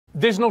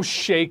There's no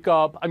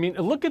shakeup. I mean,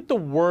 look at the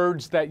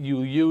words that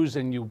you use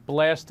and you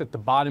blast at the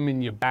bottom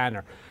in your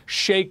banner.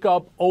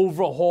 Shakeup,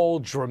 overhaul,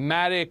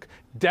 dramatic,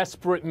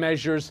 desperate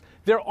measures.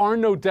 There are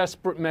no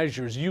desperate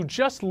measures. You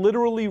just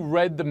literally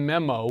read the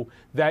memo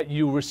that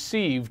you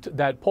received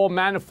that Paul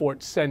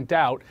Manafort sent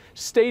out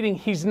stating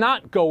he's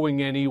not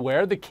going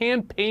anywhere. The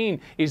campaign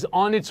is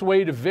on its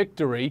way to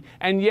victory,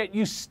 and yet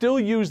you still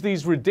use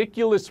these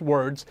ridiculous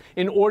words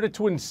in order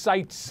to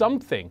incite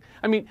something.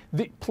 I mean,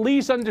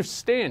 please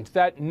understand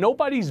that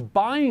nobody's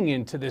buying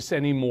into this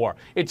anymore.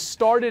 It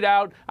started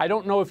out, I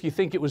don't know if you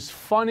think it was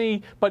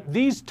funny, but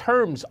these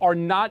terms are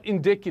not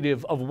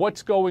indicative of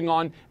what's going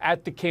on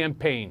at the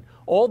campaign.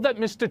 All that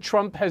Mr.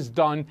 Trump has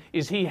done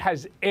is he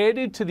has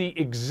added to the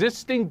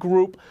existing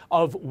group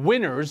of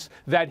winners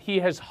that he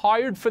has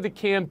hired for the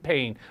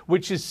campaign,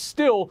 which is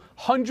still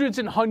hundreds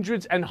and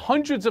hundreds and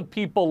hundreds of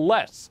people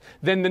less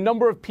than the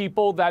number of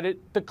people that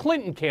the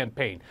Clinton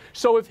campaign.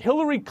 So if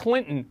Hillary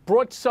Clinton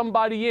brought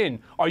somebody in,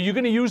 are you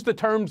going to use the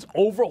terms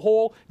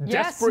overhaul,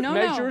 desperate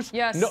measures? No.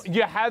 Yes. No,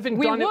 you haven't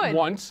done it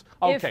once.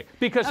 Okay,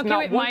 because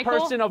not one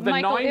person of the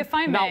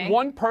not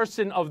one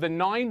person of the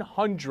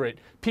 900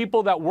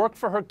 people that work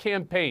for her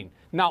campaign,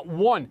 not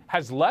one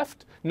has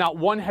left, not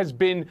one has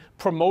been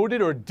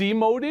promoted or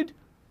demoted.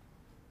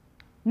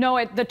 No,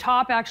 at the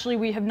top, actually,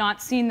 we have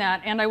not seen that.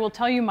 And I will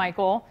tell you,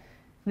 Michael,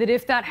 that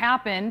if that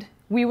happened,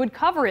 we would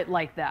cover it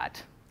like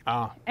that.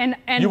 And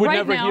you would right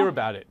never now, hear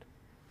about it.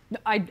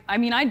 I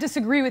mean, I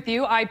disagree with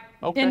you.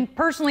 And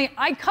personally,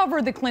 I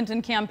cover the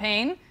Clinton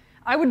campaign.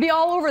 I would be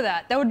all over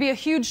that. That would be a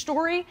huge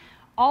story.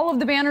 All of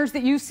the banners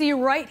that you see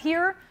right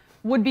here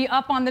would be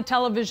up on the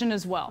television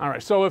as well. All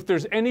right, so if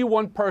there's any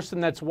one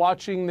person that's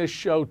watching this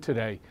show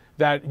today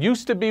that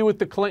used to be with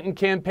the Clinton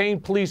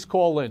campaign, please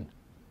call in.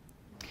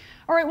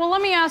 All right, well,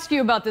 let me ask you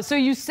about this. So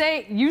you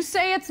say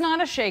it's not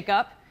a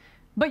shakeup,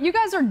 but you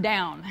guys are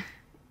down.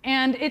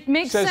 And it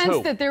makes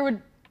sense that there would...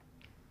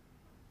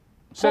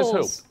 Says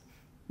who?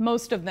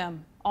 Most of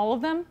them. All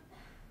of them?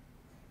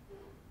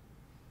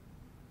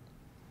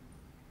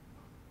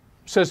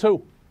 Says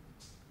who?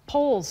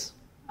 Polls.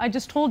 I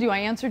just told you. I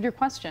answered your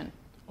question.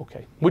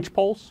 Okay. Which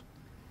polls?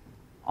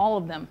 All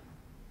of them.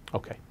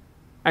 Okay.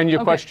 And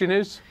your question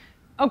is?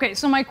 Okay,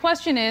 so my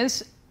question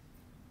is,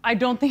 I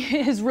don't think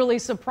it is really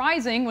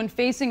surprising when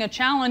facing a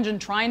challenge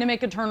and trying to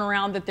make a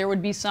turnaround that there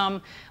would be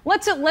some,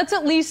 let's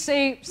at least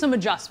say some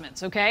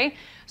adjustments, okay?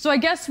 So I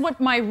guess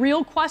what my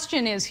real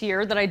question is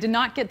here that I did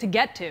not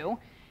get to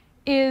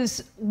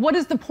is, what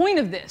is the point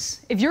of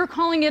this? If you're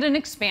calling it an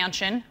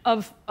expansion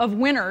of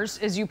winners,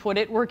 as you put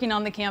it, working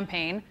on the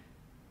campaign,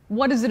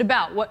 what is it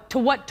about? To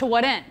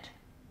what end?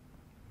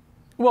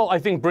 Well, I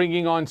think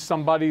bringing on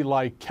somebody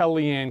like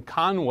Kellyanne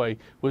Conway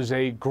was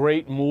a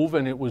great move,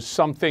 and it was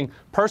something,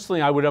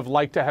 personally, I would have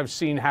liked to have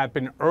seen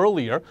happen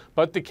earlier,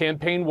 but the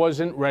campaign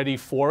wasn't ready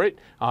for it.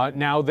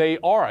 Now they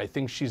are. I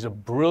think she's a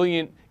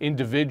brilliant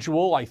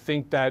individual. I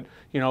think that,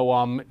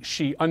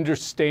 she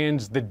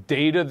understands the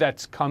data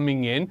that's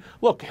coming in.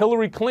 Look,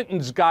 Hillary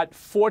Clinton's got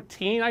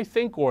 14, I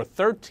think, or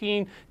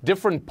 13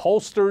 different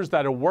pollsters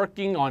that are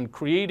working on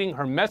creating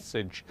her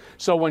message.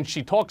 So when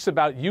she talks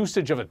about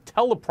usage of a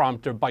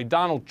teleprompter by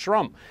Donald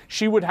Trump,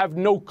 she would have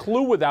no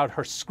clue without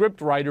her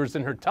script writers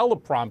and her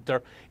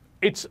teleprompter.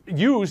 It's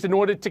used in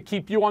order to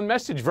keep you on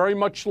message, very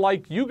much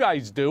like you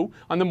guys do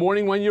on the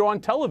morning when you're on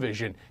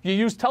television. You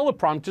use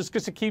teleprompters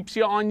because it keeps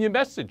you on your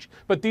message.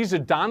 But these are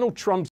Donald Trump's